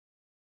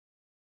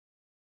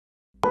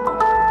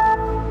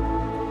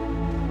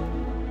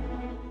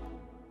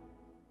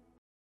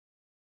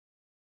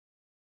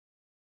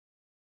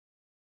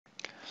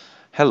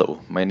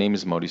Hello, my name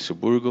is Mauricio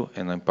Burgo,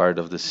 and I'm part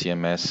of the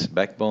CMS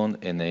Backbone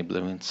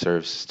Enablement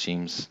Services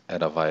teams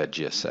at Avaya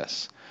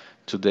GSS.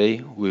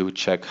 Today, we will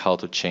check how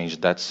to change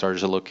that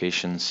storage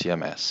allocation in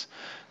CMS.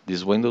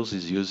 This window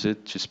is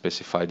used to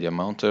specify the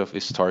amount of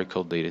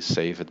historical data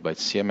saved by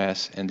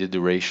CMS and the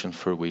duration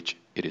for which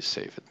it is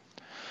saved.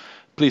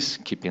 Please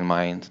keep in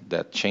mind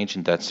that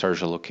changing that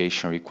storage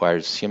allocation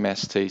requires CMS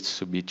states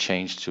to be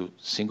changed to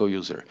single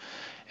user,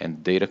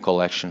 and data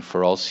collection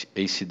for all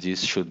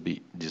ACDs should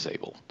be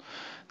disabled.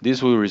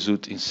 This will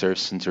result in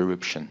service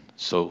interruption,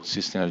 so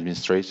system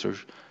administrators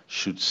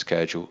should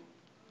schedule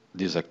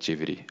this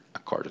activity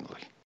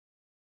accordingly.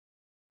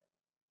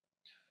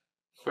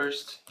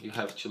 First, you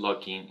have to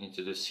log in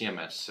into the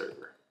CMS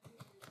server.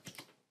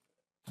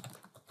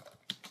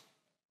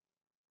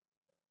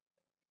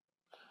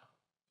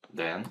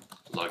 Then,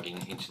 log in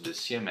into the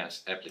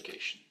CMS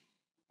application.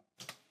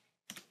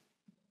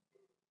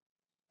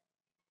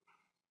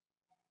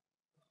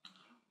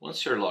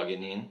 Once you're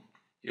logging in,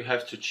 you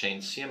have to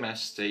change CMS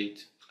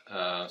state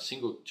to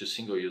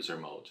single user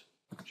mode.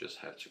 You just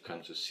have to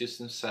come to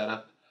System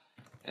Setup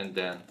and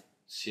then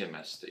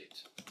CMS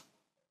state.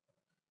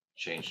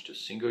 Change to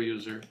single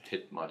user,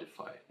 hit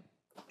Modify,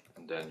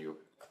 and then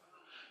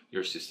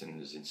your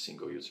system is in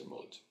single user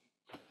mode.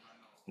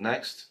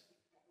 Next,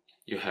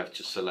 you have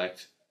to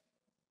select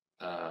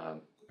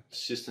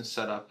System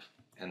Setup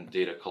and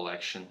Data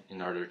Collection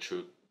in order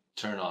to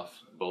turn off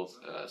both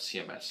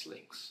CMS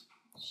links.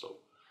 So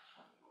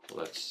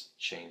let's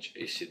change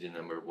ACD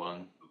number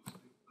 1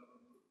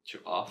 to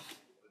off.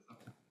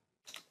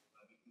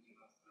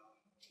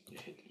 You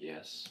hit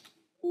yes.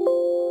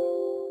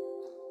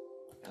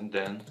 And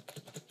then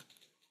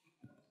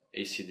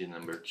ACD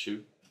number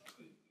 2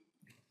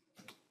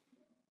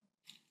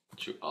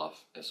 to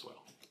off as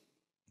well.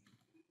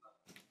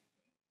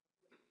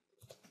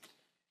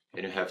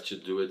 And you have to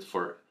do it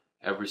for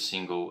every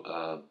single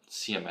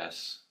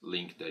CMS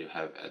link that you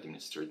have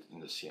administered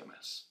in the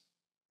CMS.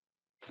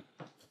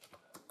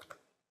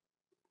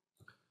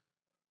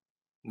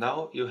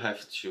 Now you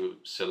have to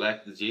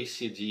select the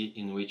ACD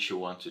in which you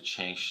want to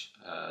change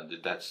the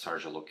data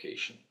storage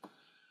allocation.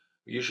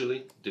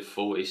 Usually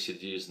default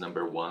ACD is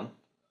number 1,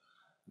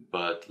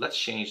 but let's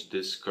change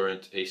this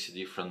current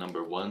ACD from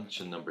number 1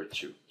 to number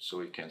 2 so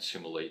we can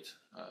simulate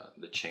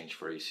the change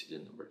for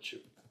ACD number 2.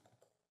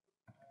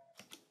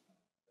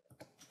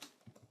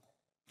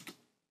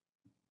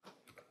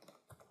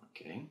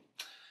 Okay.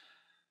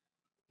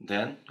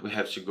 Then we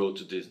have to go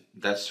to the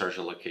data storage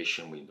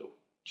allocation window.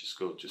 Just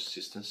go to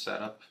System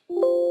Setup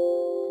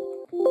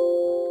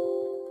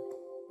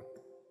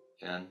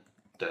and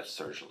data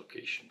storage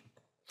allocation.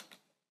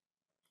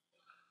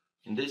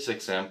 In this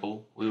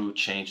example, we will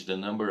change the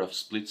number of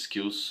split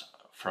skills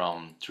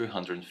from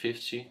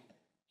 350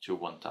 to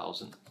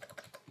 1000.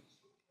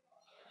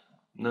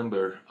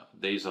 Number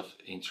of days of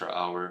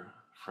intra-hour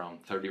from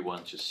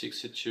 31 to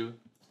 62.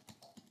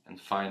 And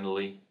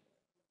finally,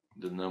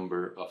 the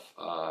number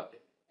of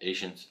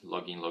agent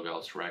login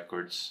logout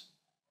records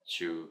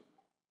to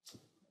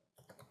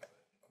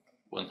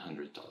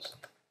 100,000.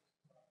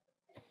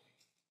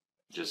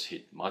 Just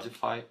hit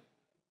Modify.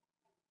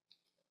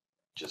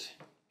 Just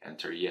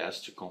enter yes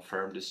to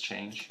confirm this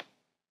change.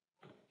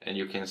 And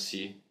you can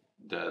see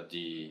that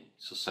the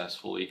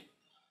successfully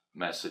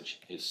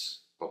message is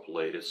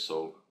populated,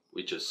 so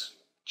we just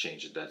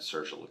changed that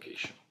search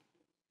allocation.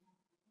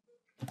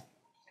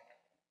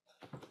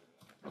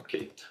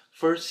 Okay,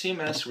 for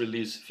CMS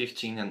release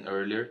 15 and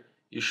earlier,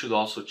 you should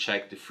also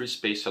check the free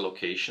space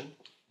allocation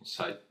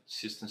inside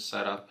System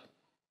Setup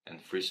and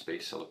free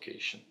space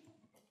allocation.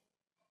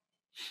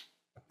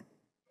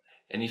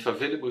 And if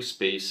available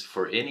space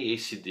for any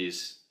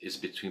ACDs is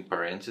between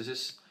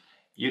parentheses,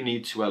 you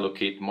need to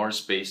allocate more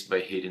space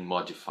by hitting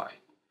Modify.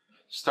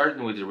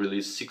 Starting with the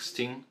release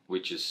 16,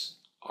 which is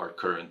our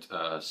current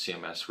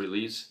CMS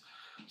release,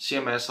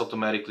 CMS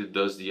automatically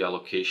does the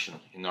allocation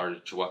in order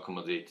to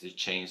accommodate the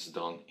changes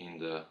done in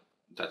the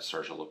data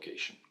storage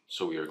allocation.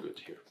 So we are good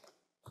here.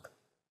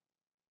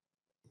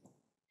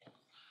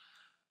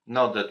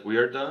 Now that we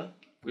are done,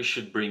 we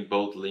should bring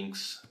both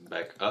links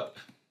back up.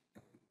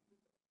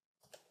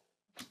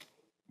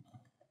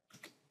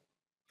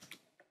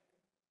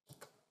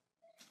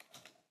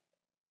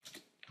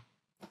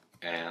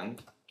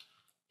 And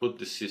put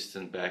the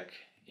system back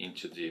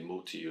into the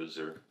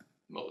multi-user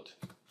mode.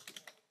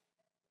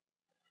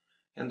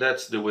 And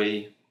that's the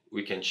way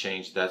we can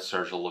change that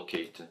storage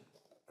allocator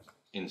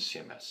in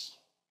CMS.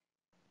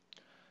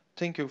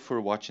 Thank you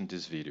for watching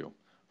this video.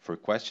 For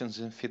questions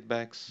and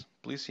feedbacks,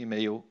 please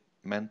email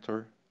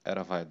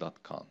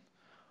mentor@avaya.com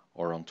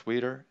or on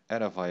Twitter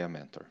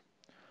 @AvayaMentor.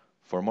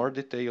 For more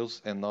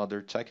details and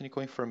other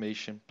technical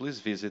information, please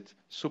visit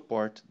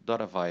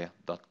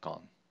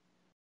support.avaya.com.